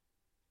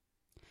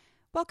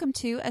Welcome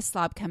to A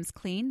Slob Comes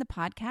Clean, the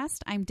podcast.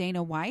 I'm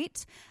Dana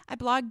White. I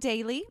blog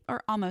daily,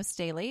 or almost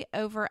daily,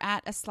 over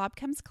at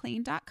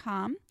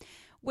aslobcomesclean.com,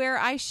 where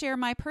I share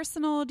my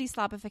personal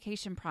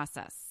deslobification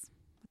process.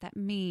 What that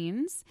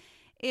means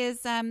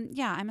is, I'm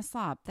a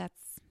slob.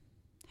 That's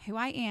who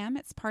I am.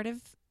 It's part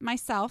of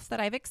myself that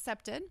I've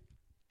accepted.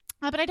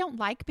 But I don't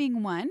like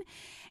being one.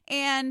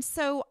 And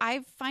so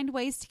I find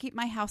ways to keep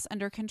my house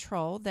under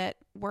control that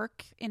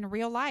work in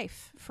real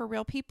life for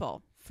real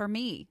people, for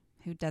me,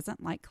 who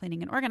doesn't like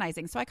cleaning and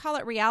organizing. So I call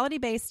it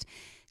reality-based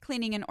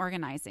cleaning and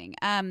organizing.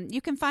 You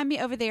can find me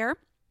over there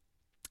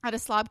at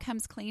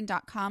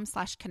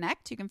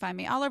aslobcomesclean.com/connect. You can find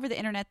me all over the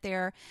internet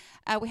there.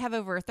 We have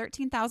over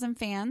 13,000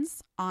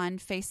 fans on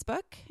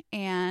Facebook,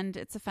 and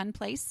it's a fun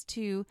place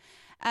to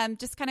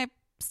just kind of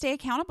stay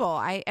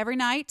accountable. Every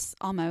night,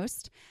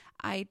 almost,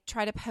 I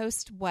try to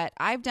post what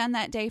I've done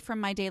that day from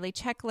my daily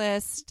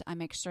checklist. I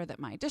make sure that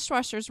my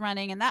dishwasher's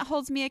running, and that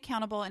holds me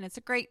accountable. And it's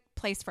a great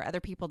place for other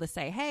people to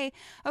say, hey,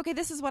 okay,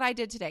 this is what I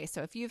did today.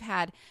 So if you've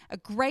had a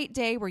great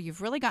day where you've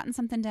really gotten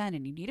something done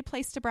and you need a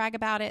place to brag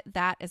about it,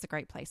 that is a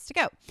great place to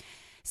go.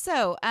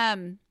 So,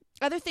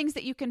 other things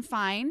that you can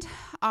find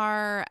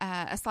are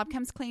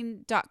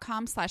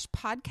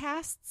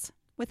aslobcomesclean.com/podcasts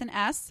with an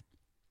S.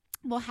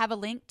 We'll have a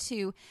link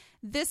to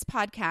this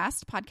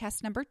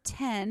podcast number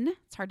 10.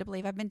 It's hard to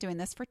believe I've been doing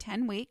this for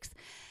 10 weeks.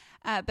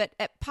 But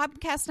at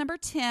podcast number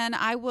 10,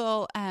 I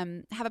will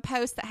have a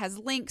post that has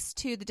links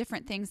to the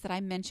different things that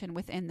I mention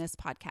within this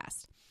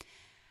podcast.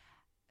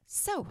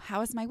 So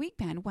how has my week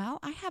been? Well,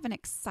 I have an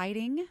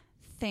exciting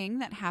thing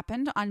that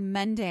happened on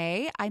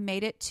Monday. I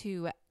made it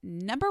to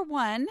number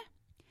 1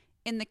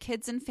 in the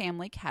kids and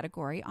family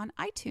category on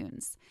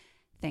iTunes,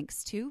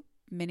 thanks to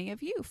many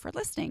of you for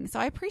listening. So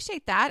I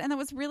appreciate that. And that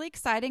was really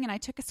exciting. And I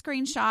took a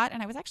screenshot,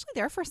 and I was actually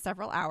there for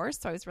several hours.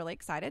 So I was really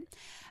excited.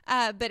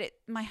 But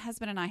my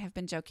husband and I have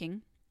been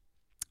joking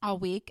all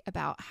week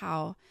about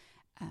how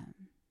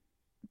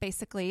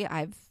basically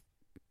I've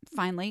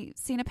finally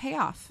seen a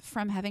payoff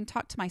from having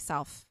talked to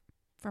myself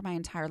for my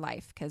entire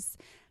life, because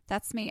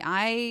that's me.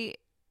 I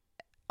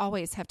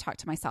always have talked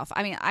to myself.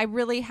 I mean, I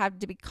really had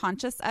to be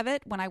conscious of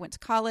it when I went to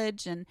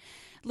college and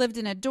lived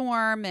in a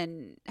dorm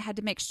and had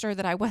to make sure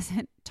that I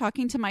wasn't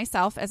talking to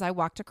myself as I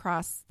walked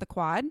across the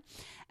quad,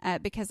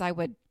 because I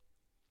would,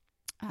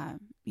 I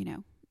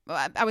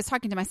was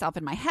talking to myself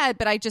in my head,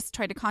 but I just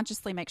tried to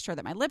consciously make sure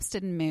that my lips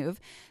didn't move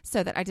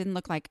so that I didn't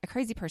look like a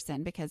crazy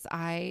person, because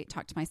I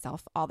talk to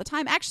myself all the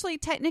time. Actually,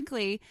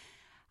 technically,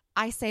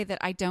 I say that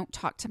I don't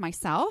talk to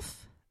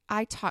myself.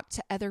 I talk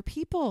to other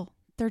people.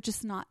 They're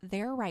just not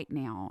there right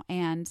now.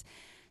 And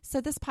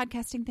so this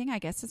podcasting thing, I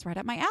guess, is right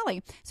up my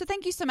alley. So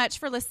thank you so much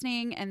for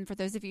listening. And for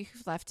those of you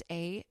who've left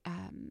a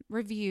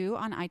review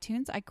on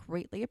iTunes, I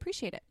greatly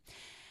appreciate it.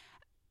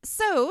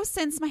 So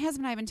since my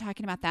husband and I have been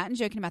talking about that and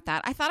joking about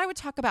that, I thought I would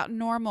talk about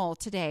normal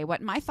today,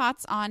 what my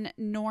thoughts on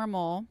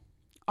normal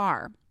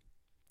are.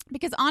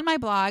 Because on my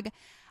blog,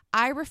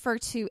 I refer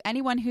to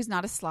anyone who's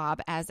not a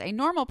slob as a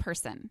normal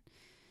person.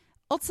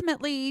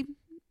 Ultimately,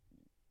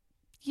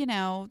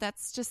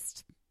 that's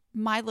just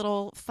my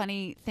little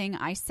funny thing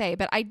I say.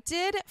 But I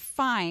did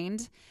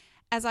find,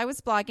 as I was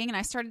blogging and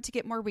I started to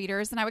get more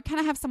readers, and I would kind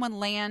of have someone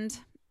land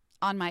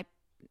on my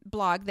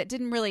blog that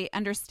didn't really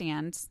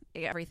understand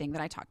everything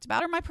that I talked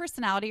about, or my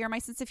personality or my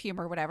sense of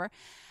humor or whatever.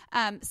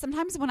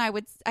 Sometimes when I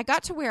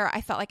got to where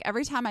I felt like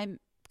every time I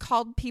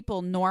called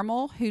people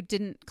normal who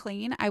didn't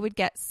clean, I would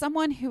get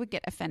someone who would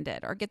get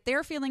offended or get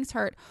their feelings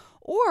hurt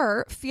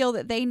or feel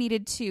that they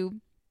needed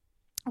to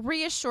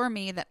reassure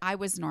me that I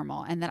was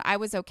normal and that I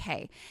was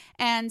okay.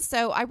 And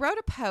so I wrote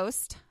a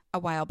post a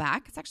while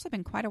back. It's actually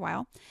been quite a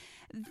while,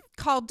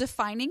 called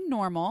Defining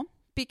Normal,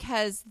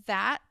 because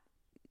that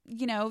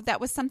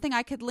was something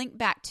I could link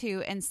back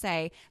to and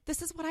say,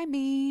 this is what I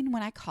mean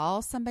when I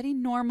call somebody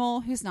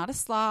normal who's not a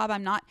slob.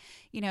 I'm not,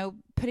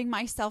 putting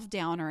myself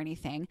down or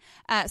anything.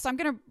 So I'm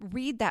going to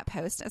read that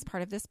post as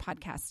part of this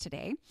podcast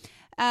today.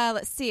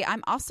 Let's see.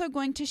 I'm also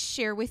going to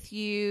share with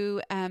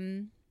you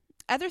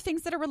other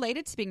things that are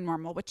related to being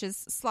normal, which is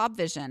slob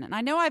vision. And I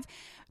know I've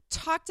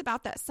talked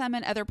about that some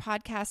in other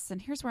podcasts.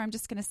 And here's where I'm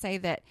just going to say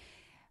that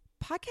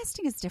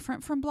podcasting is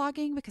different from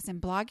blogging, because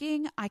in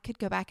blogging, I could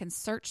go back and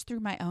search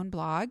through my own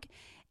blog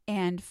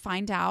and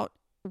find out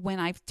when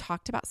I've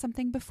talked about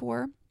something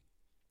before,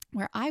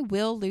 where I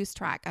will lose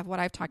track of what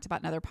I've talked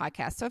about in other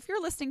podcasts. So if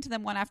you're listening to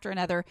them one after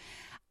another,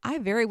 I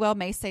very well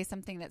may say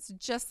something that's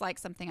just like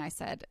something I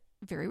said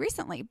very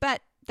recently,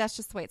 but that's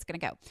just the way it's going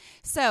to go.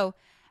 So,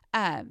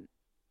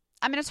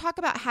 I'm going to talk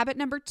about habit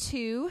number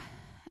 2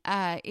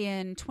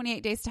 in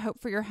 28 Days to Hope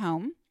for Your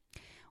Home,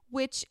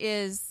 which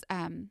is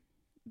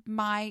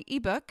my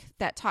ebook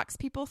that talks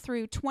people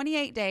through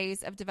 28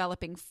 days of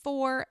developing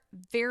 4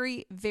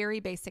 very, very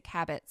basic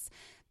habits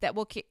that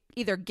will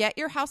either get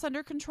your house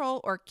under control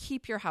or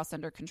keep your house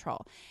under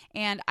control.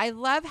 And I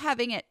love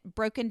having it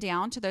broken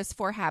down to those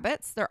 4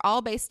 habits. They're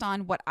all based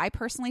on what I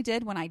personally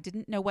did when I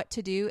didn't know what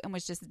to do and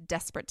was just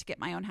desperate to get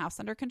my own house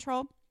under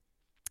control.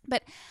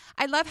 But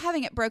I love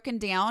having it broken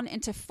down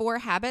into 4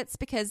 habits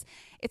because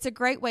it's a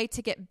great way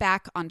to get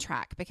back on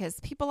track, because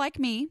people like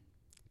me,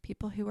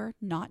 people who are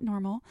not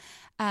normal,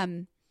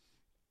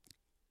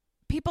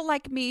 people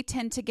like me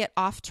tend to get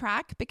off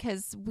track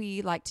because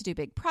we like to do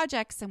big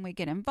projects and we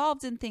get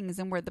involved in things,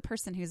 and we're the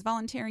person who's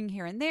volunteering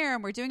here and there,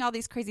 and we're doing all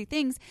these crazy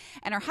things,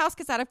 and our house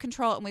gets out of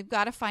control, and we've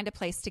got to find a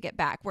place to get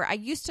back, where I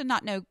used to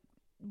not know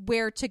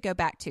where to go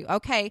back to.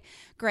 Okay,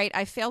 great.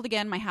 I failed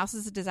again. My house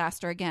is a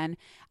disaster again.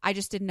 I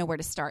just didn't know where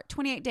to start.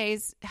 28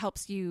 days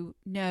helps you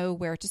know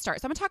where to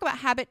start. So I'm going to talk about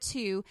habit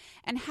 2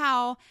 and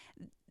how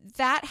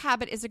that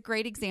habit is a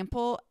great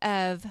example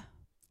of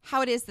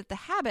how it is that the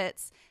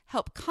habits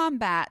help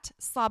combat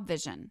slob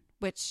vision,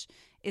 which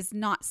is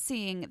not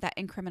seeing that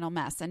incremental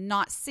mess and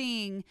not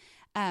seeing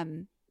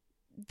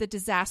the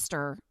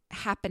disaster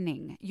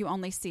happening. You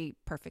only see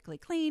perfectly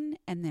clean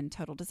and then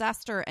total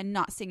disaster, and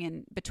not seeing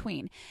in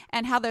between.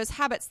 And how those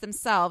habits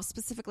themselves,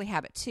 specifically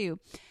habit 2,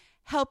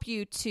 help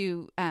you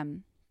to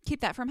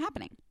keep that from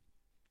happening.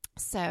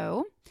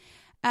 So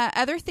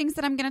other things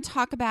that I'm going to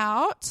talk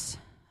about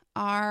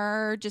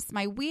are just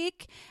my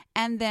week.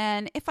 And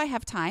then if I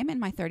have time in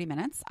my 30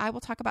 minutes, I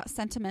will talk about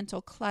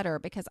sentimental clutter,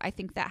 because I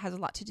think that has a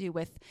lot to do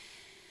with,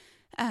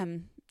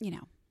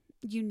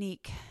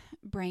 unique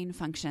brain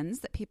functions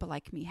that people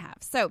like me have.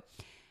 So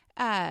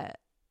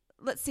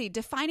let's see,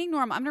 defining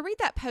normal. I'm going to read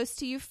that post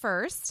to you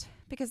first,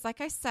 because like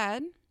I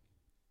said,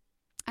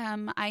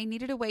 I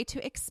needed a way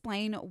to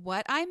explain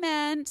what I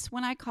meant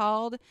when I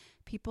called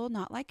people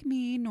not like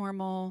me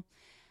normal.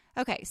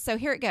 Okay, so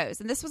here it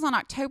goes. And this was on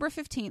October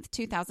 15th,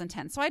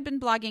 2010. So I'd been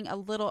blogging a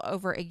little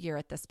over a year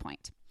at this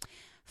point.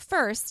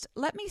 First,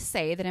 let me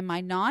say that in my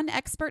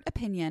non-expert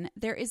opinion,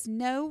 there is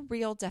no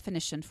real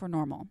definition for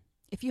normal.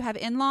 If you have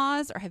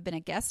in-laws or have been a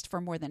guest for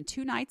more than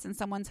 2 nights in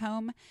someone's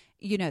home,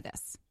 you know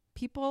this.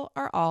 People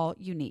are all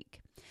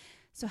unique.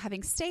 So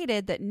having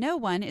stated that no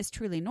one is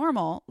truly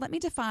normal, let me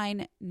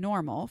define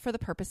normal for the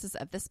purposes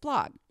of this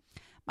blog.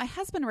 My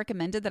husband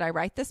recommended that I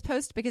write this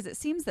post because it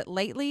seems that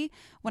lately,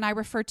 when I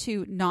refer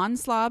to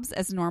non-slobs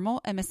as normal,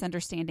 a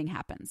misunderstanding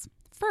happens.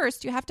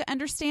 First, you have to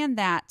understand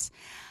that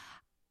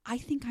I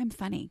think I'm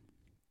funny.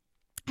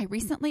 I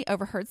recently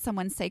overheard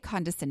someone say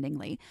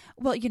condescendingly,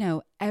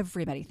 well,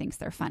 everybody thinks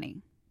they're funny.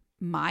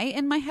 My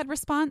in my head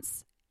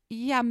response,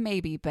 yeah,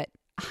 maybe, but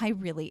I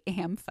really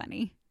am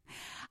funny.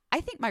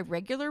 I think my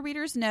regular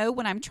readers know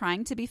when I'm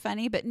trying to be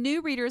funny, but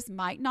new readers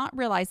might not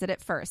realize it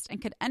at first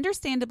and could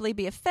understandably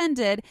be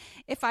offended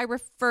if I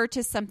refer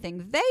to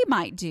something they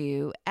might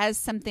do as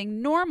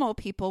something normal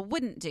people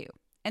wouldn't do.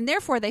 And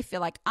therefore, they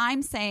feel like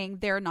I'm saying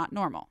they're not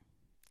normal.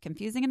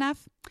 Confusing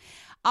enough?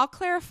 I'll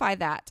clarify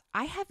that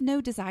I have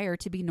no desire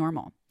to be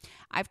normal.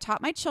 I've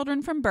taught my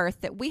children from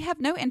birth that we have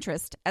no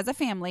interest as a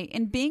family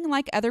in being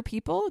like other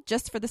people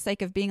just for the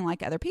sake of being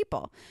like other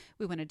people.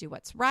 We want to do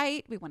what's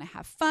right, we want to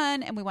have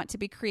fun, and we want to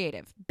be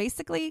creative.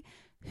 Basically,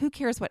 who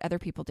cares what other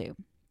people do?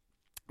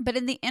 But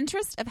in the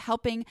interest of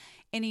helping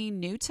any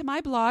new to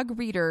my blog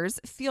readers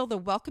feel the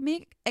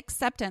welcoming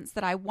acceptance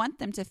that I want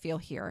them to feel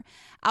here,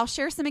 I'll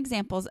share some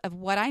examples of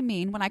what I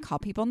mean when I call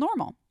people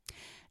normal.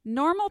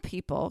 Normal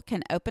people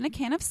can open a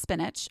can of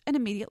spinach and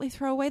immediately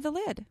throw away the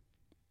lid.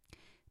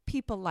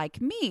 People like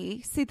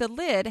me see the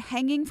lid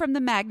hanging from the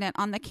magnet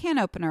on the can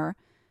opener,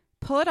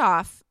 pull it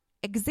off,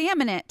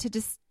 examine it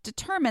to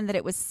determine that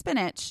it was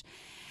spinach,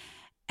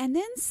 and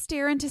then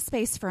stare into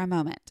space for a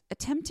moment,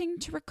 attempting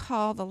to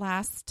recall the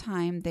last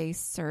time they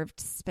served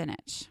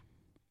spinach.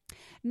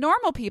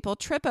 Normal people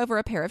trip over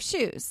a pair of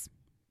shoes.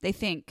 They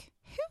think,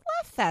 who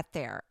left that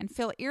there? And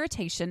feel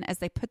irritation as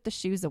they put the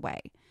shoes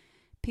away.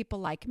 People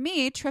like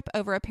me trip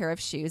over a pair of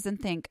shoes and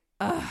think,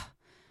 ugh,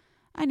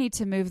 I need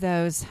to move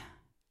those,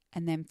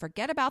 and then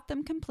forget about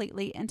them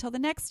completely until the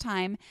next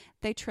time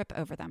they trip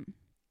over them.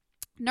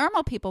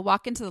 Normal people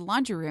walk into the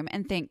laundry room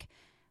and think,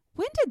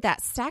 when did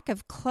that stack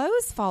of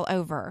clothes fall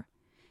over?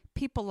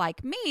 People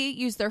like me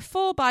use their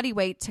full body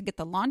weight to get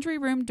the laundry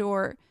room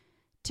door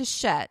to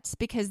shut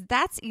because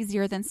that's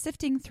easier than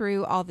sifting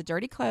through all the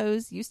dirty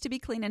clothes, used to be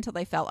clean until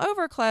they fell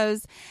over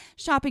clothes,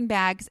 shopping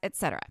bags,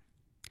 etc.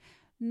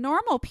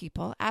 Normal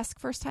people ask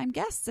first-time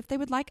guests if they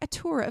would like a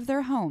tour of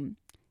their home.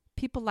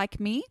 People like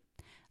me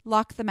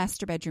lock the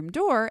master bedroom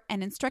door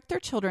and instruct their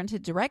children to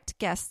direct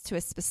guests to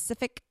a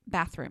specific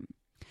bathroom.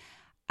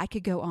 I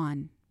could go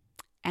on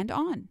and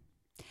on.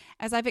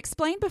 As I've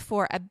explained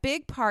before, a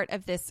big part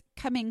of this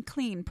coming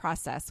clean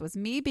process was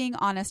me being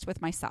honest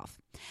with myself.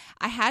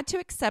 I had to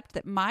accept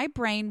that my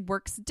brain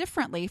works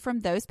differently from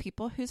those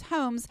people whose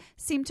homes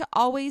seem to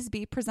always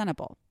be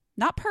presentable.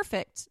 Not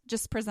perfect,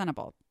 just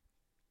presentable.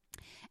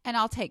 And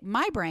I'll take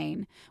my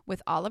brain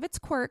with all of its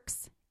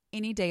quirks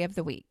any day of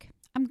the week.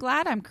 I'm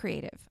glad I'm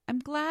creative. I'm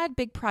glad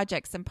big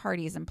projects and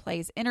parties and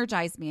plays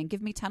energize me and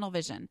give me tunnel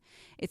vision.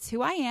 It's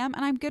who I am,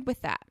 and I'm good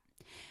with that.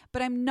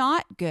 But I'm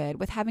not good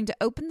with having to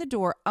open the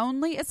door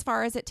only as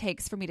far as it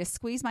takes for me to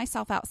squeeze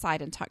myself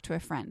outside and talk to a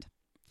friend.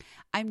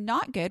 I'm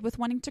not good with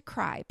wanting to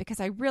cry because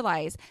I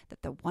realize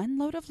that the one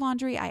load of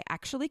laundry I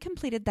actually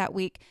completed that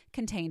week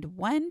contained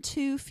one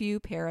too few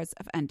pairs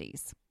of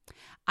undies.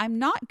 I'm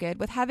not good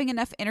with having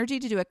enough energy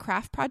to do a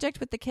craft project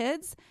with the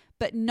kids,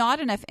 but not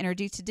enough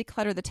energy to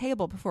declutter the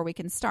table before we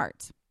can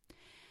start.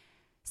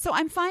 So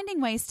I'm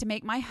finding ways to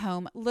make my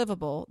home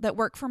livable that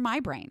work for my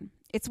brain.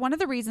 It's one of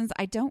the reasons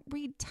I don't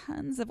read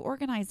tons of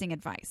organizing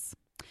advice.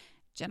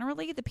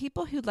 Generally, the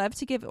people who love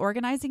to give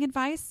organizing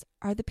advice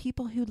are the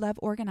people who love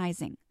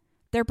organizing.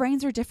 Their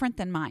brains are different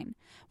than mine.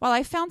 While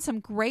I've found some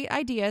great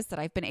ideas that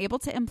I've been able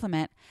to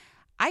implement,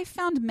 I've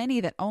found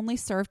many that only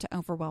serve to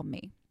overwhelm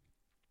me.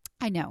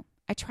 I know,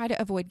 I try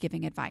to avoid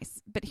giving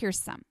advice, but here's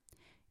some.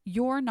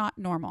 You're not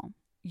normal.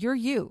 You're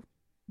you.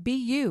 Be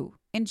you.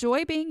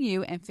 Enjoy being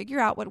you and figure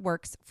out what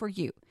works for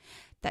you.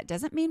 That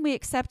doesn't mean we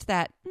accept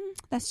that,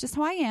 that's just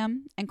who I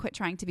am, and quit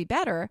trying to be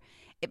better.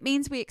 It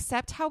means we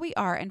accept how we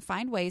are and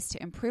find ways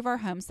to improve our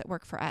homes that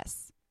work for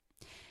us.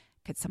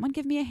 Could someone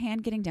give me a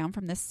hand getting down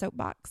from this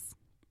soapbox?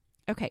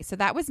 Okay, so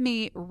that was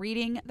me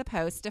reading the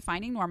post,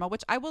 Defining Normal,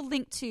 which I will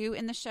link to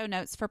in the show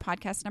notes for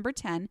podcast number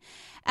 10.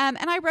 And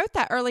I wrote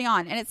that early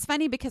on, and it's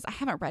funny because I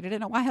haven't read it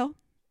in a while.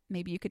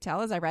 Maybe you could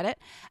tell as I read it.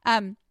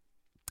 I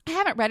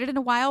haven't read it in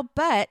a while,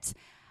 but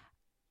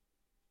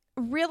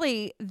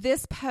really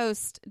this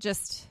post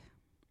just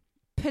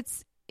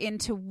puts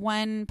into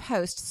one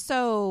post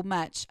so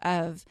much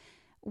of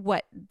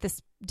what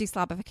this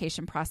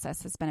deslobification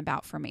process has been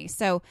about for me.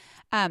 So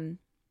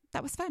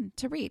that was fun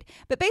to read.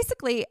 But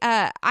basically,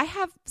 I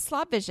have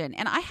Slob vision,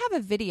 and I have a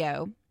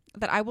video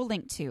that I will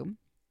link to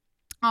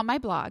on my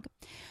blog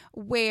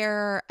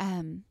where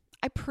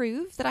I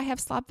prove that I have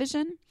Slob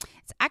vision.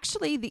 It's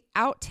actually the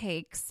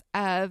outtakes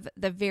of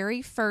the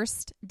very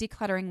first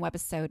decluttering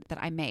webisode that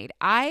I made.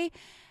 I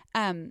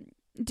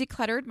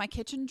decluttered my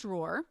kitchen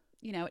drawer.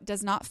 You know, it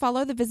does not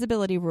follow the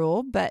visibility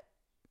rule, but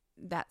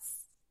that's,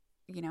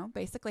 you know,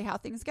 basically how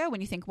things go. When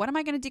you think, what am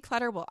I going to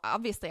declutter? Well,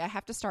 obviously I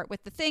have to start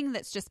with the thing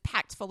that's just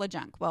packed full of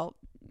junk. Well,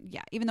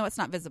 yeah, even though it's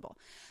not visible.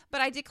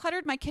 But I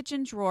decluttered my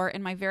kitchen drawer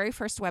in my very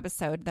first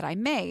webisode that I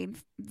made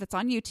that's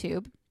on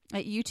YouTube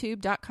at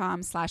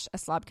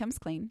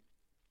youtube.com/aslobcomesclean.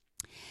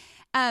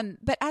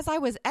 But as I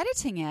was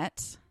editing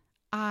it,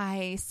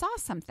 I saw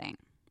something.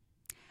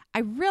 I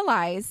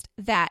realized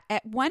that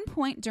at one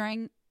point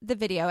during the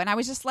video, and I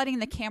was just letting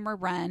the camera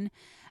run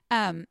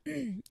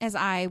as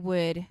I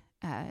would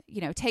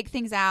take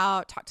things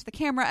out, talk to the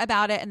camera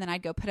about it, and then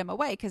I'd go put them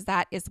away because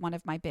that is one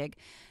of my big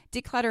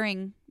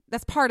decluttering.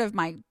 That's part of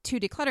my 2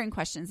 decluttering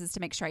questions is to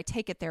make sure I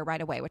take it there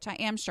right away, which I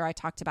am sure I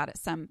talked about at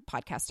some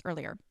podcast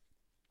earlier.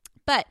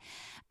 But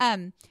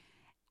I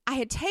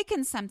had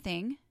taken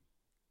something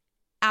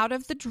out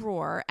of the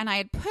drawer and I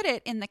had put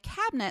it in the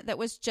cabinet that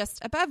was just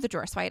above the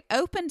drawer. So I had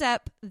opened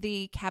up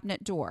the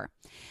cabinet door.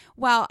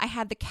 Well, I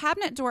had the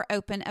cabinet door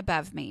open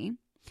above me.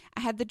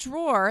 I had the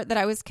drawer that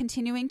I was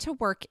continuing to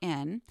work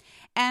in,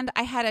 and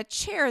I had a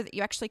chair that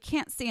you actually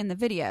can't see in the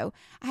video.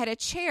 I had a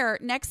chair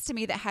next to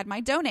me that had my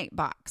donate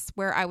box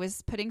where I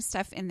was putting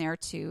stuff in there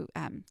to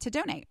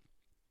donate.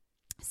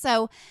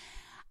 So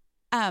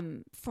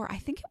for I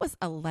think it was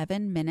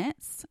 11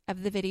 minutes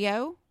of the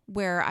video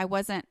where I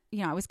wasn't,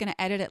 I was going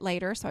to edit it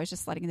later, so I was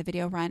just letting the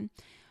video run.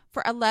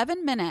 For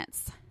 11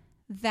 minutes,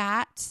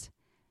 that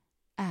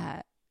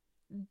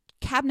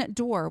cabinet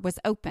door was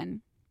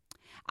open.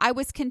 I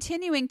was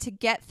continuing to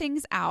get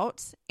things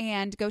out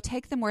and go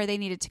take them where they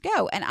needed to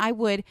go. And I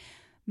would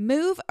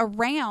move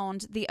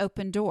around the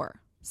open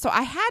door. So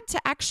I had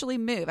to actually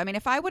move. I mean,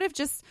 if I would have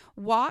just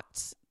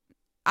walked,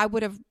 I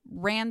would have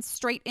ran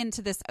straight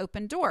into this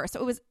open door.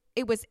 So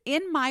it was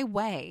in my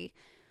way,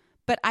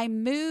 but I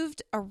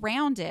moved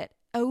around it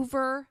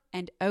over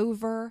and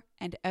over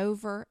and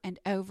over and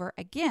over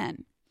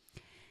again.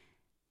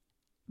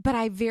 But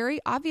I very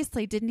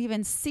obviously didn't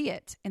even see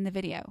it in the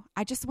video.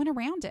 I just went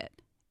around it.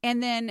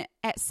 And then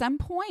at some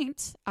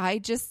point, I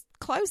just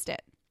closed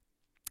it.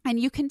 And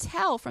you can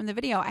tell from the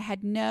video, I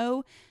had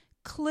no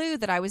clue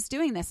that I was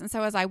doing this. And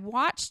so as I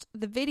watched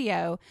the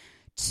video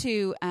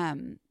to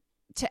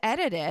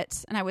edit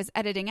it, and I was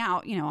editing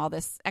out, all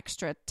this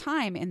extra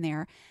time in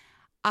there,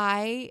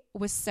 I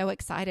was so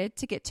excited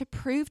to get to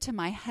prove to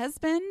my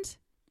husband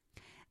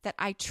that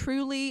I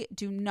truly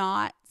do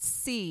not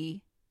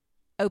see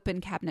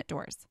open cabinet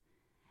doors.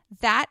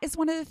 That is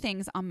one of the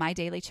things on my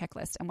daily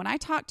checklist. And when I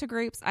talk to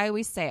groups, I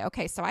always say,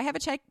 okay, so I have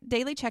a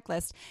daily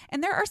checklist,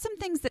 and there are some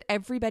things that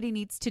everybody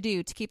needs to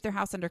do to keep their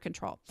house under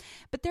control.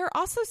 But there are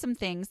also some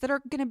things that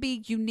are going to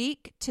be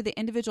unique to the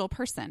individual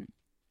person.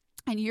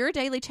 And your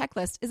daily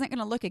checklist isn't going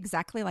to look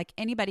exactly like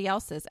anybody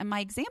else's. And my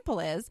example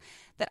is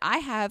that I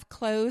have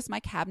closed my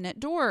cabinet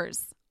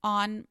doors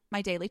on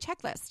my daily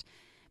checklist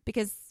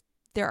because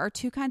there are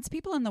 2 kinds of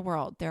people in the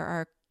world. There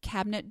are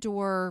cabinet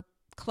door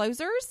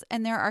closers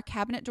and there are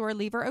cabinet door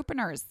lever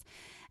openers.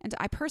 And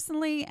I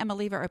personally am a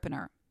lever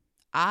opener.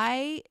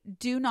 I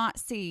do not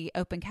see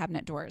open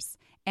cabinet doors.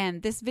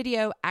 And this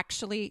video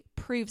actually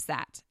proves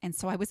that. And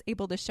so I was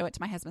able to show it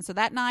to my husband. So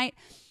that night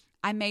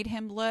I made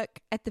him look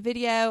at the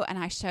video and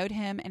I showed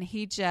him and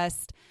he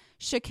just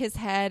shook his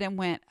head and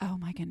went, oh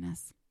my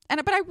goodness.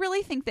 But I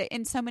really think that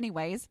in so many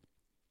ways,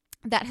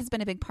 that has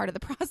been a big part of the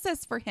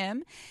process for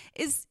him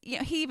is,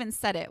 he even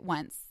said it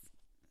once.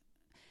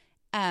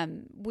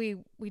 we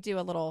do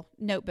a little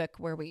notebook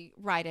where we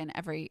write in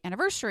every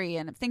anniversary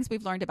and things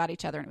we've learned about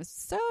each other. And it was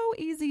so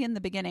easy in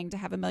the beginning to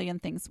have a million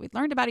things we'd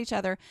learned about each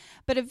other.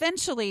 But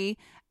eventually,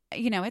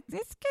 it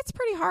gets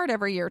pretty hard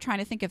every year trying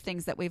to think of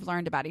things that we've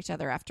learned about each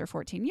other after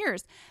 14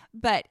 years.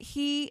 But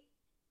he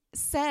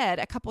said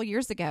a couple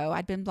years ago,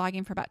 I'd been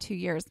blogging for about 2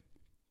 years.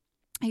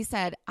 He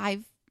said,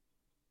 I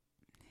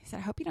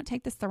hope you don't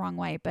take this the wrong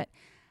way, but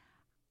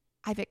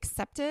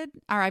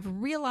I've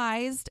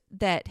realized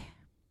that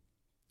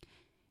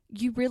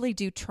you really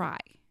do try,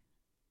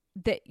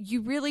 that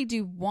you really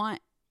do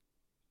want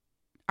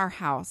our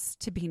house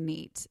to be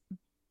neat,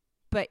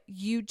 but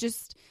you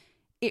just,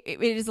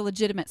 it is a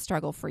legitimate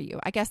struggle for you.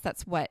 I guess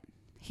that's what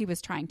he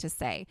was trying to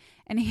say.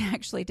 And he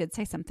actually did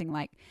say something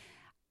like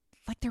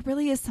there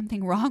really is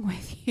something wrong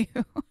with you.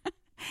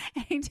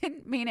 And he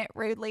didn't mean it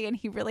rudely, and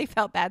he really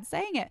felt bad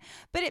saying it.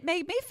 But it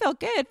made me feel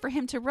good for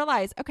him to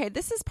realize, okay,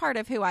 this is part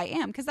of who I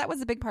am, because that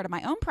was a big part of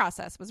my own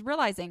process, was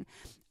realizing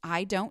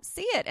I don't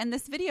see it. And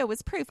this video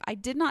was proof. I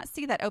did not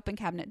see that open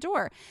cabinet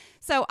door.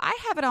 So I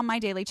have it on my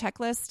daily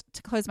checklist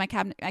to close my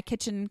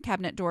kitchen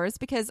cabinet doors,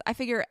 because I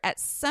figure at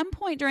some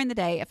point during the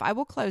day, if I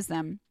will close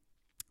them,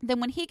 then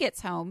when he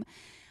gets home,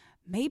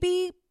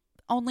 maybe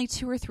only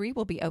 2 or 3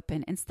 will be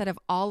open instead of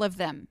all of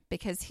them,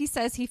 because he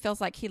says he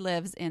feels like he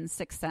lives in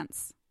Sixth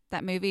Sense,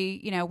 that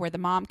movie, where the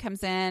mom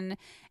comes in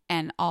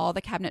and all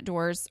the cabinet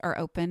doors are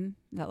open,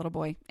 that little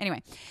boy.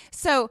 Anyway,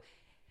 so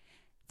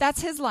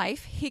that's his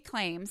life, he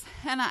claims.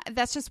 And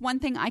that's just one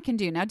thing I can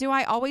do. Now, do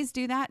I always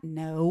do that?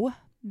 No.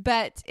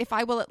 But if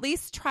I will at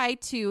least try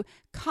to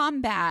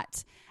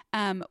combat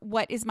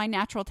what is my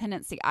natural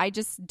tendency, I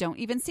just don't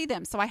even see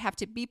them. So I have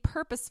to be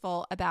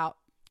purposeful about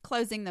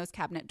closing those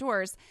cabinet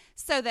doors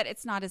so that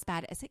it's not as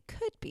bad as it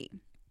could be.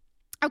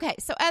 Okay,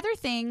 so other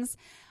things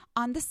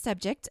on the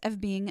subject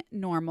of being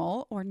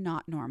normal or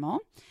not normal.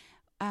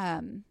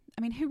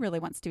 Who really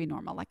wants to be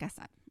normal, like I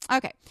said?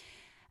 Okay,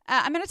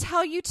 I'm going to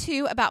tell you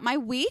too about my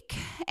week,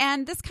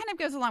 and this kind of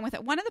goes along with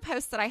it. One of the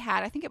posts that I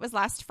had, I think it was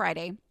last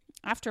Friday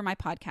after my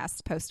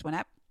podcast post went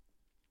up,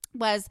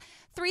 was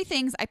 3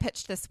 things I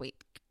pitched this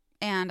week.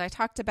 And I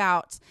talked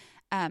about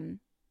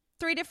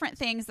 3 different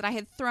things that I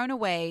had thrown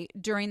away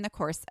during the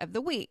course of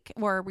the week,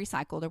 or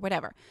recycled or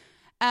whatever.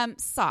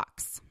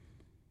 Socks.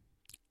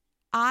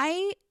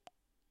 I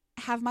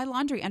have my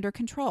laundry under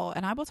control,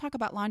 and I will talk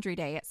about laundry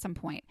day at some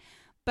point,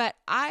 but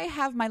I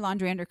have my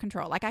laundry under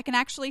control. Like, I can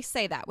actually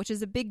say that, which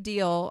is a big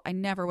deal. I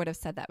never would have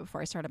said that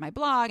before I started my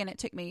blog, and it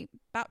took me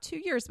about 2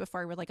 years before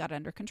I really got it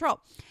under control.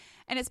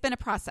 And it's been a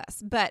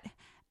process, but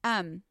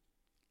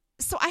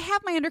so I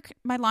have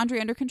my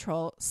laundry under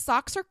control.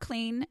 Socks are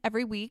clean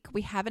every week.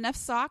 We have enough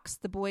socks,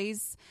 the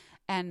boys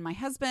and my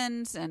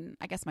husband, and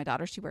I guess my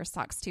daughter, she wears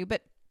socks too,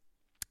 but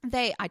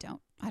I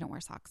don't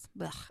wear socks.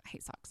 Ugh, I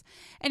hate socks.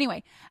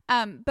 Anyway,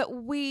 but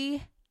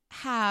we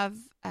have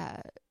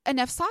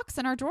enough socks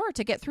in our drawer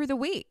to get through the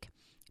week.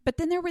 But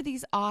then there were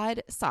these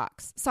odd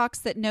socks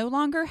that no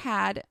longer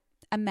had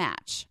a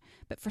match.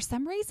 But for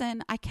some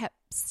reason, I kept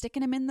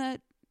sticking them in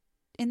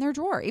their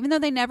drawer, even though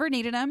they never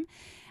needed them.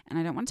 And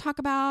I don't want to talk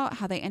about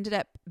how they ended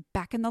up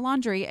back in the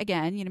laundry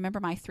again. You remember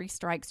my 3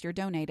 strikes, you're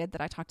donated,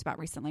 that I talked about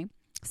recently.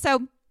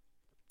 So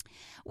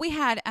we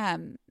had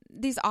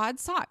these odd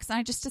socks, and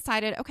I just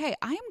decided, okay,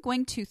 I am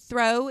going to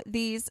throw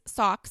these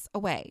socks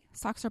away.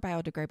 Socks are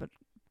biodegradable,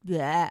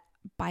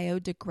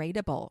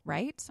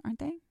 right? Aren't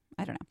they?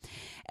 I don't know.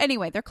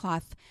 Anyway, they're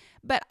cloth.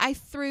 But I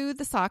threw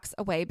the socks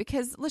away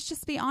because, let's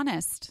just be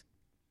honest,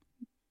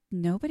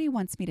 nobody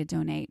wants me to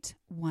donate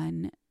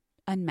one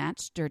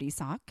unmatched dirty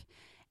sock.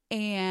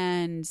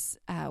 And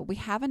we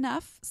have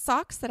enough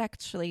socks that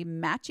actually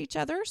match each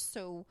other.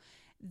 So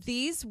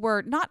these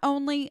were not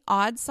only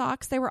odd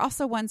socks, they were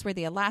also ones where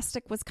the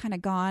elastic was kind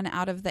of gone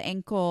out of the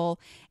ankle,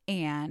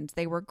 and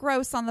they were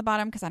gross on the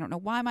bottom, because I don't know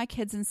why my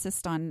kids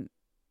insist on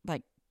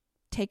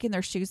taking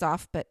their shoes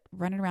off but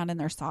running around in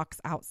their socks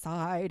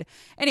outside.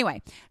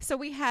 Anyway, so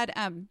we had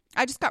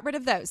I just got rid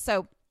of those.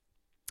 So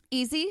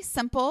easy,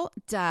 simple,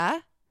 duh.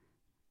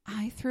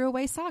 I threw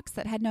away socks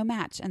that had no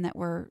match and that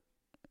were,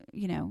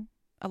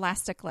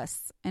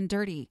 elasticless and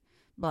dirty.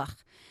 Blech.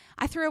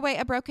 I threw away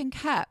a broken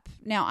cup.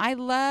 Now, I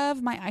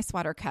love my ice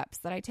water cups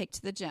that I take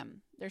to the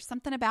gym. There's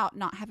something about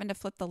not having to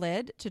flip the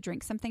lid to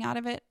drink something out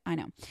of it. I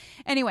know.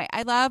 Anyway,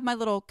 I love my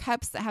little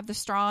cups that have the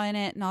straw in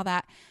it and all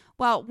that.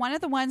 Well, one of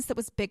the ones that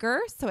was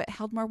bigger, so it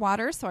held more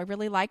water, so I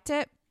really liked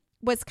it,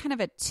 was kind of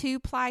a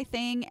 2-ply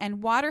thing,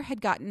 and water had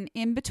gotten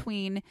in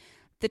between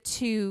the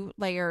 2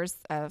 layers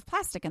of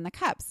plastic in the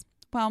cups.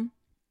 Well,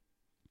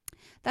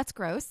 that's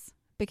gross,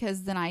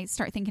 because then I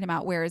start thinking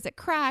about, where is it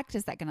cracked?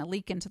 Is that going to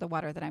leak into the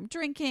water that I'm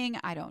drinking?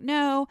 I don't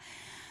know.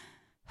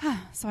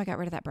 So I got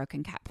rid of that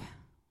broken cup.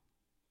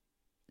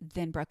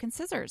 Then broken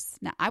scissors.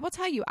 Now, I will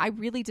tell you, I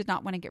really did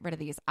not want to get rid of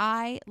these.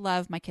 I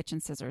love my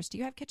kitchen scissors. Do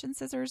you have kitchen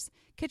scissors?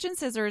 Kitchen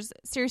scissors,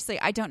 seriously,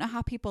 I don't know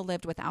how people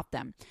lived without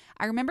them.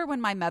 I remember when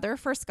my mother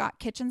first got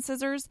kitchen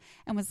scissors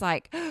and was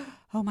like,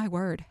 oh my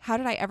word, how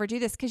did I ever do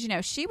this?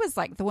 Because, she was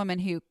like the woman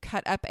who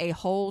cut up a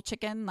whole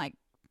chicken, like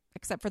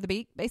except for the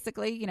beak,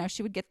 basically.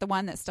 She would get the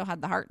one that still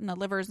had the heart and the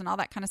livers and all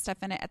that kind of stuff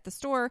in it at the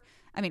store.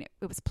 I mean,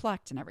 it was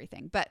plucked and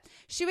everything, but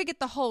she would get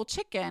the whole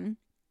chicken,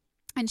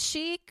 and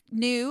she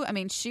knew,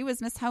 she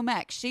was Miss Home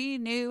Ec. She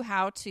knew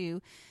how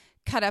to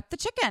cut up the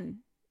chicken,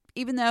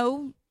 even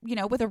though,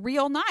 with a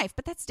real knife,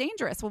 but that's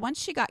dangerous. Well, once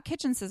she got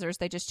kitchen scissors,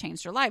 they just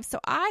changed her life. So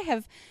I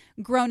have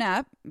grown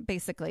up,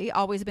 basically,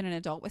 always been an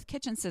adult with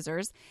kitchen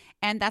scissors.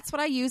 And that's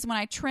what I use when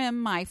I trim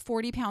my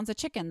 40 pounds of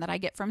chicken that I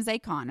get from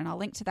Zaycon. And I'll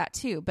link to that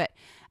too. But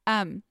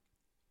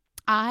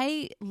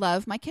I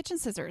love my kitchen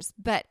scissors.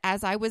 But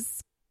as I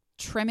was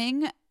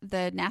trimming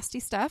the nasty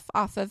stuff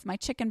off of my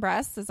chicken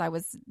breasts, as I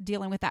was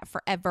dealing with that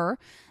forever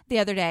the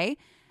other day,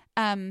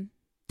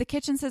 the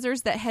kitchen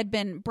scissors that had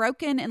been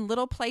broken in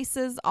little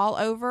places all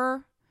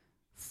over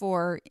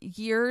for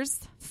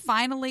years,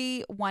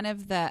 finally one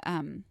of the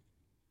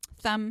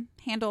thumb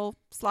handle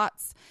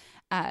slots,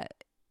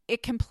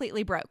 it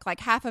completely broke.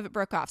 Like half of it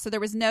broke off. So there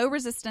was no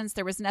resistance.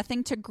 There was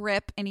nothing to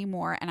grip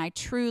anymore. And I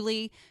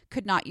truly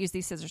could not use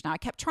these scissors. Now, I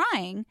kept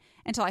trying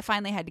until I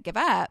finally had to give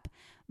up,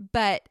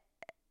 but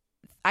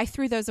I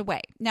threw those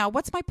away. Now,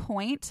 what's my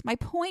point? My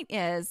point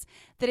is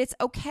that it's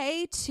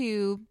okay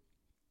to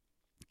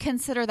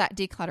consider that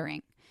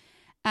decluttering.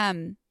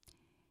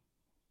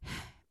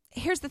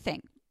 Here's the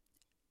thing.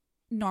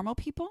 Normal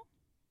people,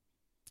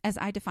 as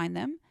I define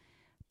them,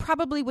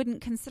 probably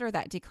wouldn't consider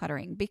that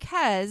decluttering,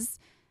 because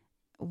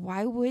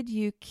why would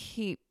you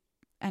keep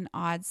an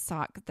odd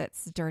sock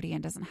that's dirty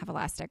and doesn't have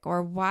elastic?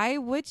 Or why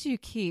would you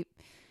keep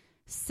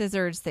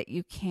scissors that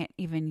you can't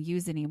even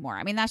use anymore?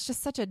 I mean, that's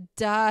just such a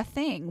duh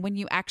thing when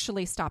you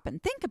actually stop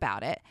and think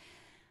about it.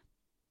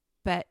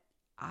 But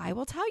I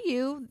will tell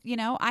you,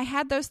 I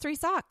had those 3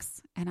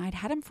 socks and I'd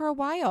had them for a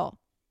while,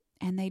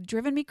 and they'd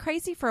driven me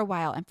crazy for a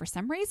while. And for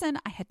some reason,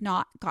 I had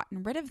not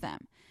gotten rid of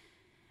them.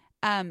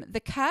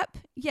 The cup,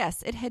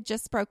 yes, it had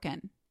just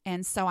broken.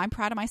 And so I'm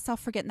proud of myself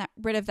for getting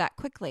rid of that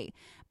quickly.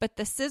 But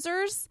the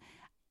scissors,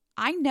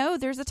 I know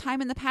there's a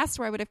time in the past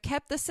where I would have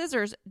kept the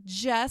scissors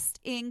just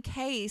in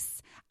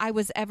case I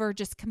was ever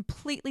just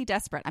completely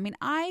desperate. I mean,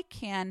 I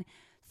can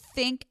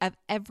think of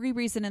every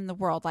reason in the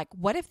world, like,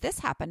 what if this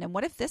happened? And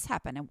what if this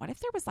happened? And what if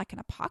there was like an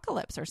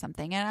apocalypse or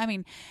something? And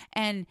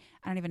I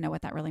don't even know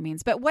what that really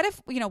means, but what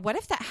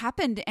if that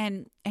happened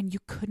and you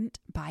couldn't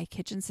buy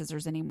kitchen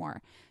scissors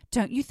anymore?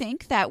 Don't you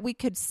think that we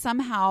could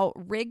somehow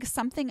rig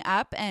something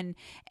up and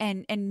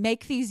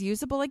make these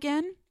usable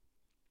again?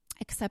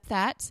 Except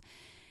that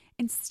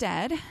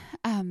instead,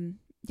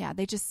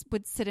 they just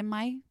would sit in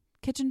my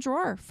kitchen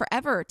drawer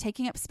forever,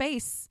 taking up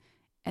space.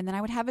 And then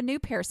I would have a new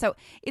pair. So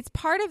it's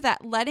part of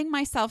that letting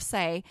myself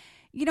say,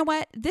 you know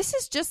what, this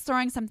is just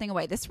throwing something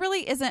away. This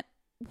really isn't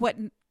what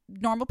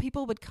normal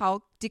people would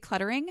call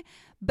decluttering,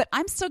 but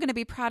I'm still going to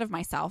be proud of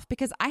myself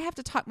because I have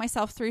to talk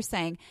myself through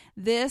saying,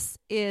 this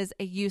is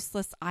a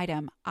useless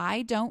item.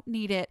 I don't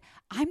need it.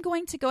 I'm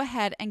going to go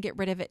ahead and get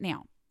rid of it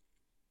now.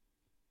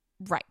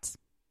 Right.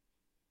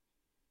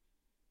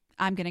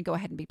 I'm going to go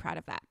ahead and be proud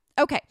of that.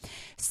 Okay,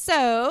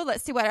 so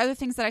let's see what other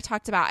things that I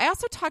talked about. I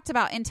also talked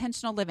about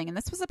intentional living, and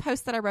this was a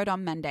post that I wrote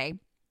on Monday. And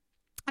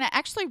I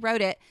actually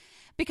wrote it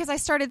because I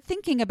started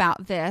thinking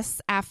about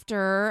this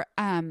after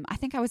I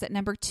think I was at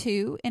number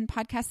 2 in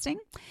podcasting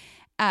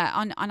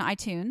on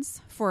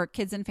iTunes for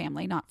kids and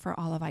family, not for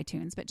all of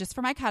iTunes, but just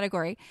for my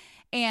category.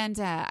 And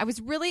I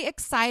was really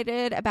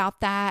excited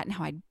about that and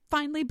how I'd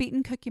finally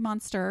beaten Cookie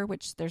Monster,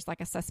 which there's like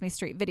a Sesame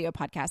Street video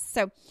podcast.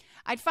 So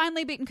I'd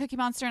finally beaten Cookie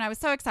Monster and I was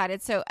so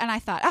excited. And I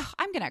thought,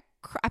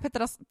 I put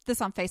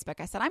this on Facebook.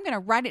 I said, I'm going to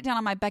write it down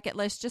on my bucket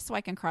list just so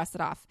I can cross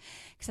it off,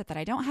 except that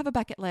I don't have a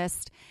bucket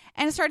list.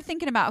 And I started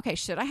thinking about, okay,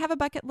 should I have a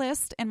bucket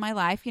list in my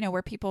life,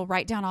 where people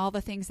write down all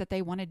the things that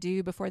they want to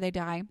do before they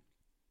die?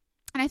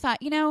 And I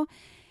thought,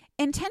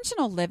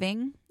 intentional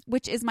living,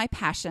 which is my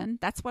passion,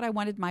 that's what I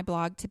wanted my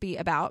blog to be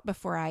about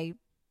before I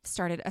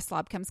started A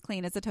Slob Comes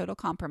Clean as a Total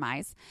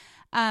Compromise.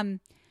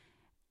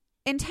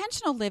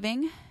 Intentional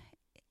living,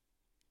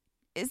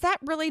 is that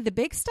really the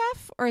big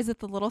stuff or is it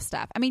the little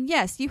stuff? I mean,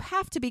 yes, you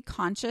have to be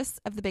conscious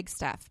of the big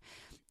stuff.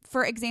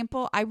 For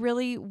example, I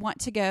really want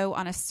to go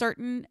on a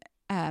certain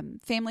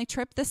family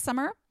trip this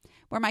summer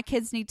where my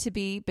kids need to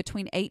be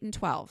between 8 and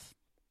 12.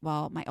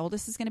 Well, my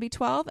oldest is going to be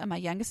 12 and my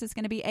youngest is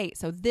going to be 8.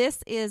 So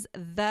this is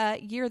the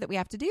year that we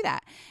have to do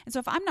that. And so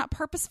if I'm not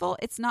purposeful,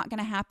 it's not going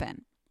to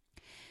happen.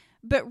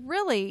 But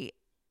really,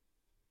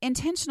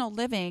 intentional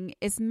living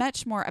is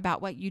much more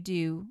about what you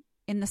do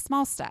in the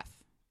small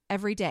stuff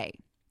every day.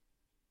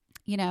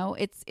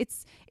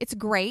 It's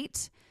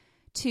great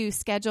to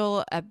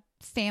schedule a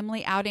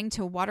family outing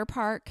to a water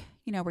park,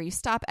 where you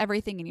stop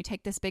everything and you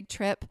take this big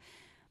trip.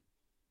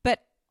 But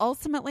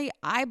ultimately,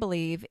 I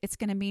believe it's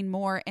going to mean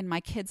more in my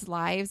kids'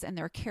 lives and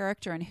their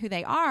character and who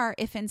they are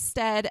if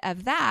instead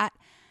of that,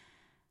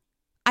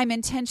 I'm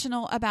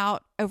intentional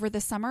about over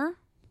the summer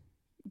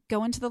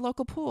going to the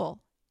local pool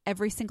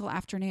every single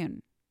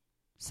afternoon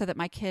so that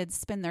my kids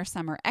spend their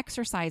summer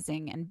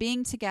exercising and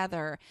being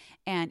together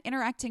and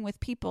interacting with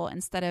people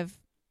instead of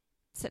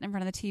sitting in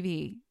front of the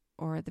TV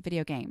or the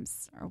video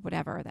games or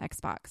whatever, the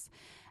Xbox.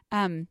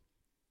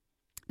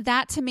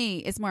 that to me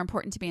is more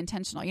important to be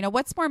intentional.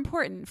 What's more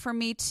important for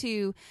me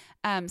to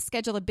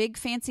schedule a big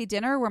fancy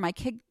dinner where my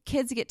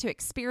kids get to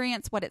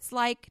experience what it's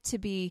like to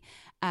be,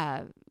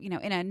 in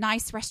a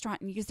nice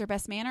restaurant and use their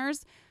best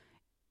manners?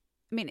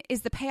 I mean,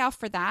 is the payoff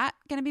for that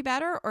going to be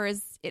better, or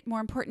is it more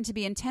important to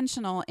be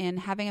intentional in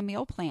having a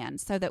meal plan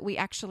so that we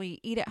actually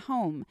eat at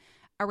home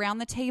around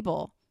the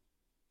table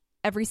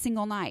every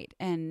single night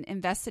and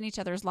invest in each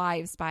other's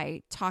lives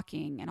by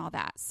talking and all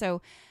that?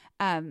 So,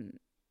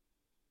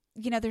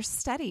 there's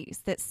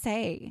studies that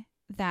say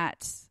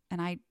that,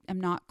 and I am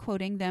not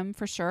quoting them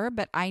for sure,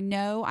 but I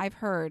know I've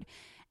heard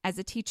as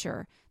a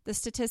teacher the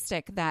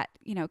statistic that,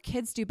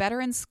 kids do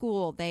better in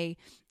school. They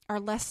are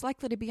less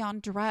likely to be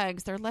on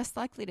drugs. They're less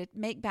likely to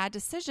make bad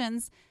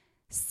decisions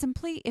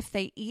simply if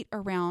they eat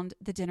around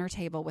the dinner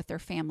table with their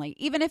family,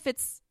 even if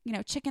it's,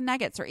 chicken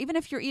nuggets, or even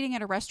if you're eating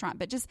at a restaurant,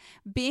 but just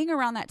being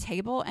around that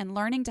table and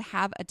learning to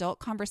have adult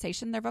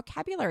conversation, their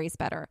vocabulary is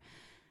better.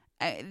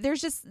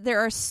 There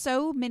are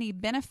so many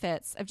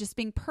benefits of just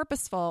being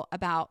purposeful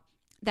about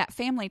that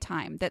family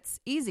time. That's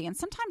easy. And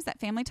sometimes that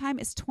family time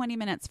is 20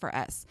 minutes for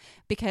us,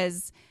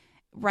 because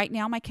right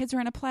now my kids are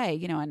in a play,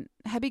 and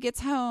hubby gets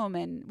home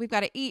and we've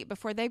got to eat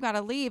before they've got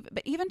to leave.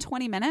 But even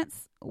 20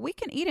 minutes, we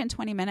can eat in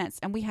 20 minutes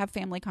and we have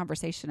family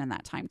conversation in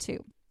that time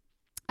too.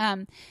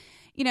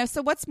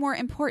 So what's more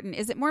important?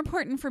 Is it more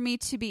important for me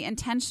to be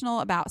intentional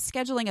about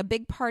scheduling a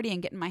big party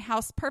and getting my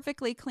house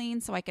perfectly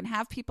clean so I can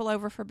have people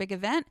over for a big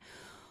event,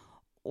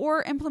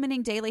 or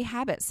implementing daily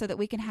habits so that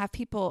we can have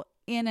people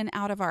in and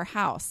out of our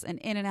house and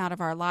in and out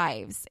of our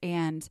lives,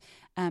 and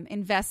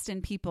invest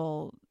in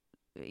people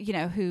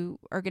who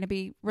are going to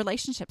be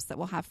relationships that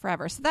we'll have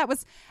forever? So that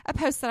was a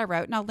post that I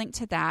wrote, and I'll link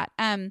to that.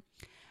 I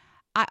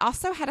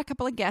also had a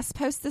couple of guest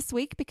posts this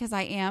week because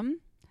I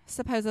am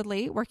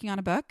supposedly working on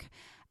a book,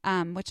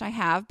 which I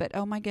have, but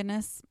oh my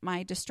goodness,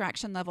 my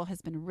distraction level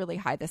has been really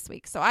high this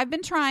week. So I've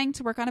been trying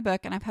to work on a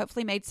book, and I've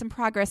hopefully made some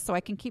progress so I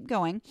can keep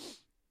going.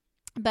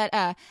 But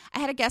I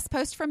had a guest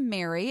post from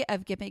Mary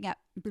of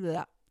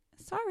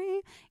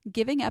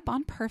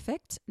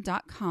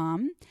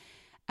givinguponperfect.com.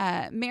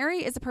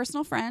 Mary is a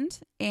personal friend,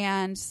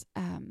 and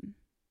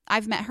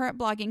I've met her at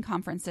blogging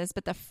conferences,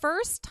 but the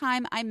first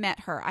time I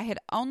met her, I had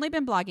only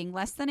been blogging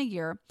less than a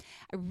year.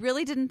 I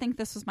really didn't think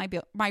this was my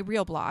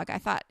real blog. I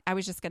thought I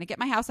was just going to get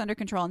my house under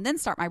control and then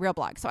start my real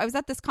blog. So I was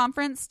at this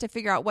conference to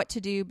figure out what to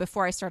do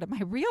before I started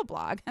my real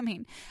blog. I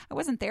mean, I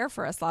wasn't there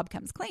for a Slob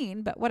Comes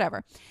Clean, but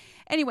whatever.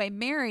 Anyway,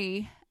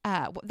 Mary,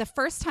 the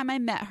first time I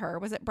met her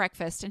was at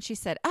breakfast, and she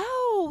said,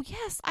 "Oh,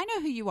 yes, I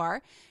know who you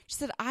are." She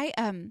said, my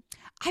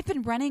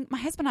husband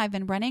and I have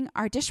been running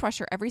our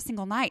dishwasher every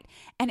single night,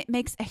 and it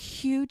makes a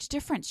huge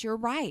difference. You're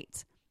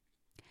right.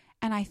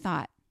 And I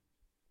thought,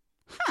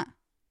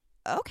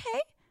 okay,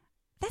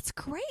 that's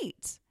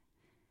great.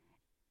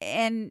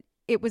 And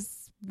it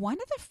was one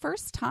of the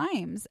first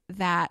times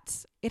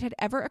that it had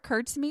ever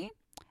occurred to me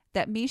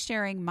that me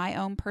sharing my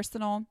own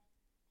personal,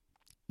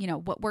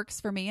 what works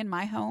for me in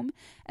my home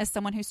as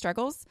someone who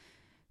struggles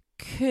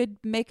could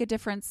make a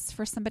difference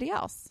for somebody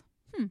else.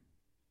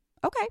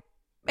 Okay.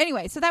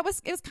 Anyway, so it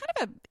was kind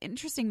of an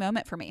interesting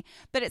moment for me.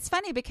 But it's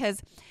funny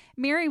because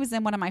Mary was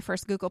in one of my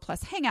first Google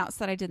Plus Hangouts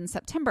that I did in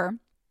September.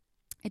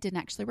 I didn't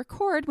actually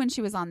record when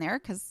she was on there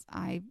because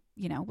I,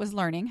 was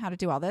learning how to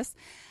do all this.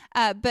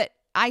 But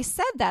I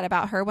said that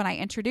about her when I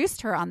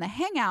introduced her on the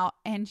Hangout,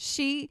 and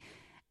she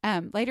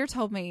later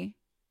told me,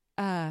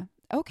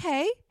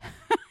 okay.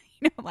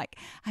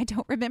 I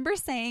don't remember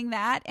saying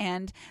that.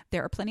 And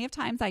there are plenty of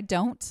times I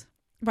don't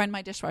run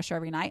my dishwasher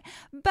every night.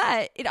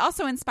 But it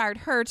also inspired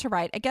her to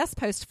write a guest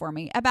post for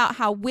me about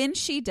how when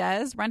she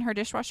does run her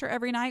dishwasher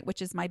every night,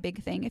 which is my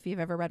big thing, if you've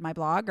ever read my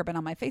blog or been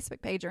on my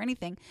Facebook page or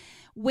anything,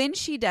 when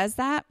she does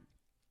that,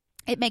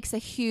 it makes a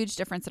huge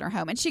difference in her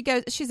home. And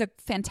she's a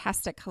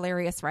fantastic,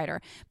 hilarious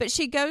writer, but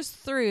she goes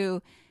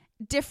through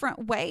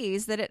different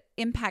ways that it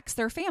impacts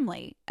their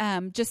family,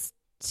 just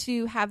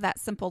to have that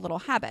simple little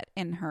habit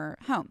in her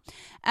home.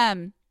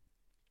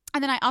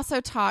 And then I also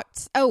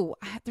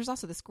there's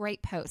also this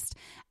great post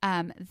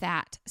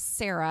that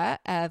Sarah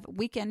of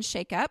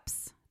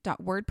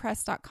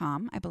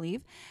weekendshakeups.wordpress.com, I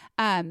believe,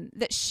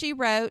 that she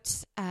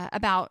wrote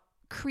about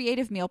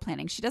creative meal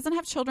planning. She doesn't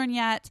have children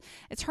yet.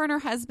 It's her and her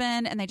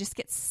husband, and they just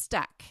get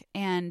stuck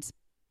and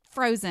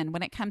frozen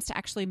when it comes to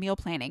actually meal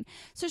planning.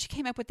 So she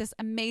came up with this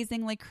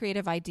amazingly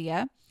creative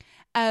idea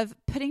of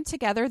putting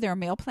together their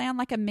meal plan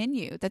like a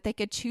menu that they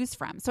could choose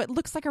from. So it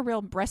looks like a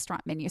real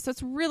restaurant menu. So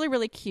it's really,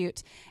 really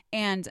cute.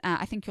 And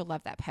I think you'll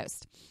love that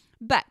post.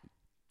 But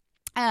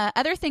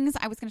other things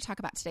I was going to talk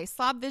about today.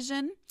 Slob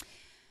vision,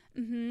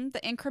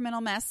 the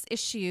incremental mess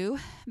issue.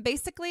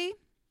 Basically,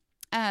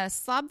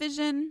 slob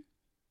vision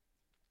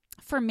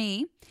for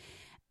me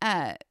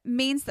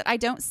means that I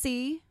don't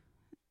see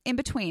in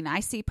between.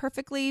 I see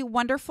perfectly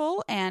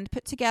wonderful and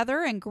put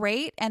together and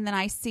great. And then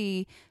I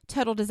see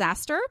total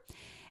disaster.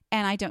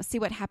 And I don't see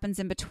what happens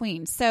in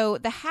between. So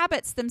the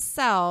habits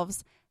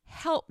themselves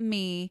help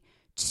me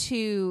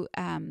to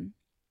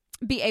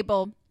be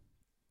able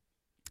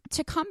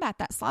to combat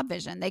that slob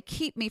vision. They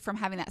keep me from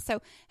having that.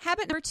 So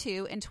habit number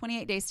 2 in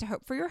 28 Days to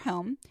Hope for Your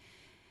Home,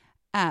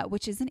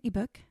 which is an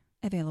ebook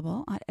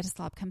available at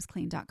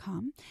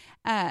aslobcomesclean.com.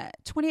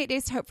 28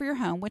 Days to Hope for Your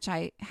Home, which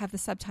I have the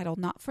subtitle,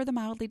 Not for the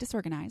Mildly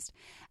Disorganized.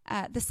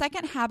 The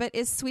second habit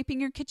is sweeping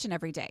your kitchen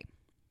every day.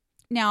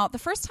 Now, the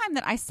first time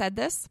that I said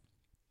this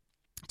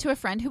to a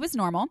friend who was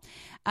normal,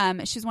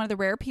 she's one of the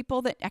rare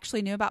people that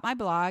actually knew about my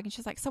blog. And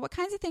she's like, so what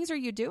kinds of things are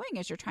you doing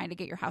as you're trying to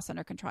get your house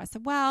under control? I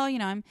said, well,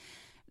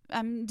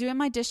 I'm doing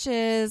my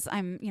dishes.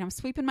 I'm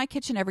sweeping my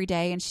kitchen every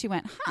day. And she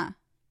went,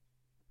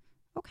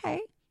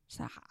 okay. She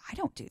said, I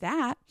don't do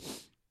that.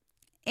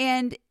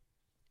 And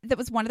that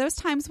was one of those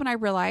times when I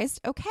realized,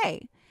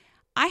 okay,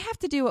 I have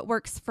to do what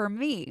works for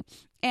me.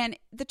 And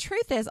the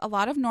truth is, a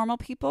lot of normal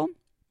people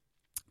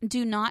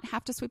do not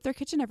have to sweep their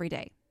kitchen every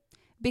day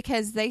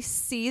because they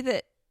see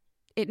that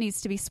it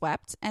needs to be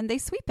swept and they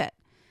sweep it.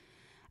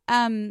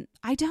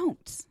 I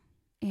don't.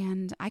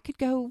 And I could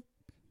go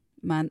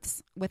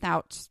months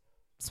without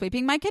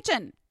sweeping my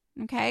kitchen.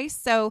 Okay.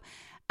 So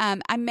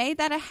I made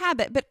that a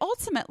habit, but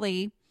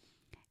ultimately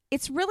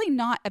it's really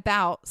not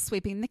about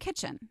sweeping the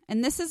kitchen.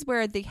 And this is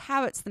where the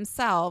habits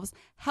themselves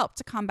help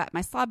to combat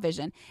my slob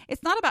vision.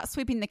 It's not about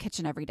sweeping the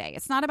kitchen every day.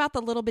 It's not about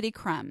the little bitty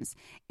crumbs.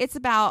 It's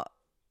about,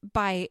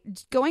 by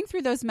going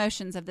through those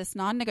motions of this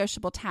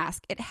non-negotiable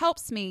task, it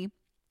helps me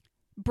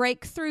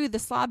break through the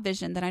slob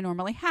vision that I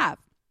normally have.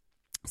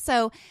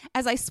 So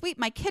as I sweep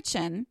my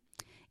kitchen,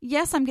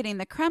 yes, I'm getting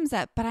the crumbs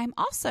up, but I'm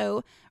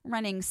also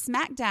running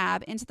smack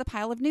dab into the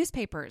pile of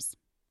newspapers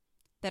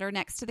that are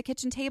next to the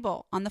kitchen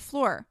table on the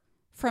floor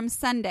from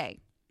Sunday,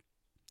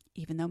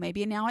 even though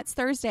maybe now it's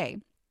Thursday.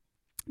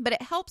 But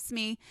it helps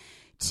me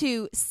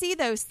to see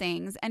those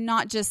things and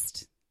not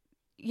just,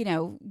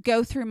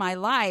 go through my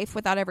life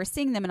without ever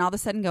seeing them and all of a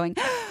sudden going,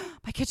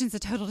 my kitchen's a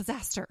total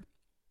disaster.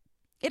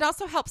 It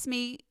also helps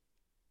me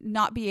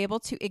not be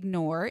able to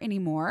ignore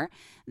anymore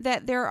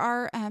that there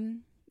are,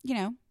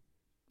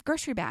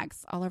 grocery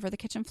bags all over the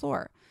kitchen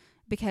floor,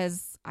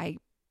 because I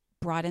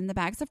brought in the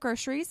bags of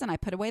groceries and I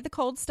put away the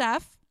cold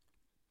stuff.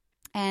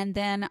 And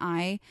then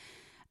I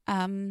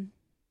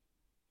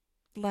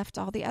left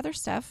all the other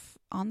stuff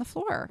on the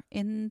floor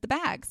in the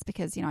bags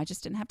because, I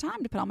just didn't have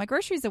time to put all my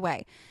groceries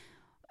away.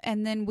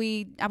 And then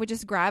I would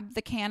just grab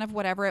the can of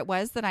whatever it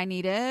was that I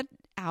needed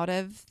out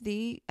of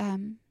the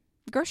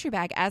grocery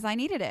bag as I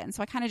needed it. And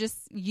so I kind of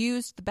just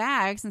used the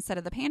bags instead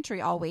of the pantry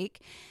all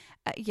week.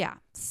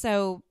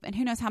 So, and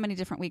who knows how many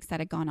different weeks that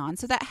had gone on.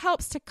 So that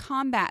helps to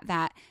combat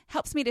that,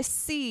 helps me to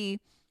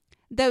see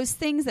those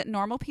things that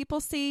normal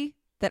people see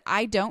that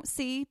I don't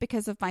see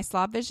because of my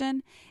slob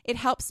vision. It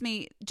helps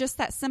me, just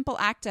that simple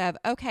act of,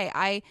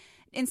 okay,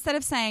 instead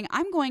of saying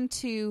I'm going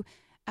to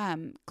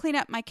clean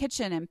up my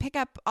kitchen and pick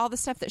up all the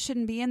stuff that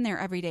shouldn't be in there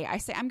every day, I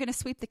say I'm going to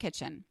sweep the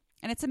kitchen.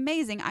 And it's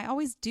amazing. I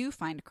always do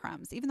find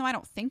crumbs. Even though I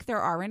don't think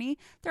there are any,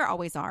 there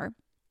always are.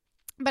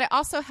 But it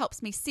also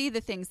helps me see the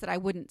things that I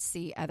wouldn't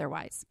see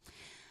otherwise.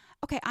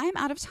 Okay, I am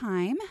out of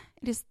time.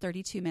 It is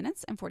 32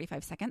 minutes and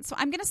 45 seconds. So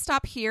I'm going to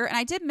stop here. And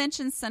I did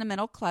mention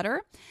sentimental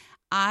clutter.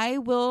 I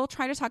will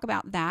try to talk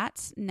about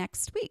that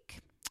next week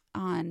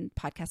on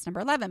podcast number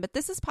 11. But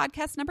this is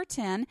podcast number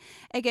 10.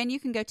 Again, you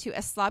can go to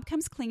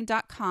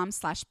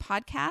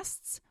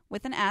aslobcomesclean.com/podcasts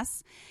with an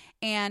S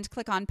and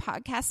click on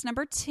podcast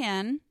number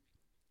 10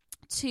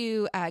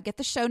 to get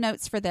the show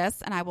notes for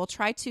this, and I will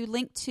try to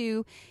link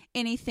to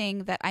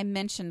anything that I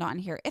mentioned on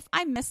here. If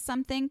I missed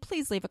something,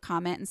 please leave a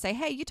comment and say,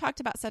 hey, you talked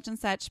about such and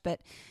such,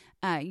 but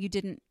you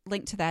didn't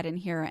link to that in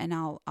here, and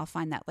I'll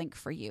find that link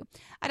for you.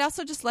 I'd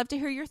also just love to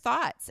hear your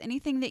thoughts,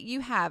 anything that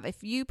you have.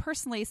 If you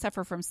personally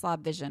suffer from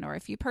slob vision, or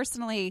if you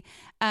personally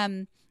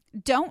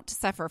don't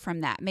suffer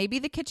from that. Maybe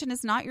the kitchen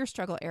is not your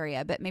struggle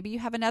area, but maybe you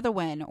have another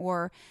one,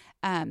 or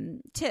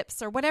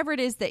tips, or whatever it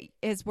is that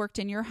has worked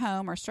in your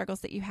home, or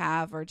struggles that you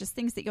have, or just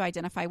things that you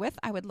identify with.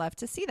 I would love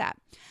to see that.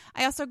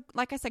 I also,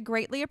 like I said,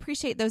 greatly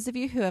appreciate those of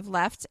you who have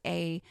left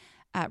a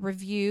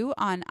review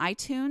on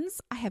iTunes.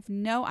 I have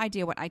no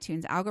idea what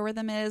iTunes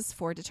algorithm is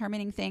for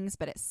determining things,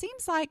 but it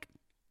seems like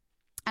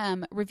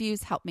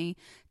reviews help me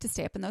to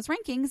stay up in those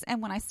rankings.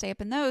 And when I stay up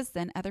in those,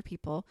 then other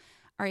people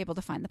are able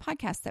to find the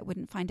podcast that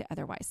wouldn't find it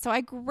otherwise. So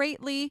I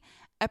greatly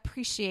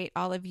appreciate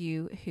all of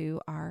you who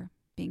are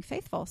being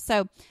faithful.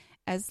 So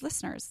as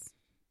listeners,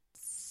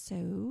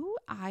 so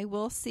I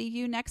will see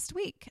you next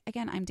week.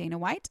 Again, I'm Dana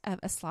White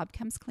of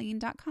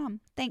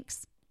aslobcomesclean.com.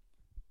 Thanks.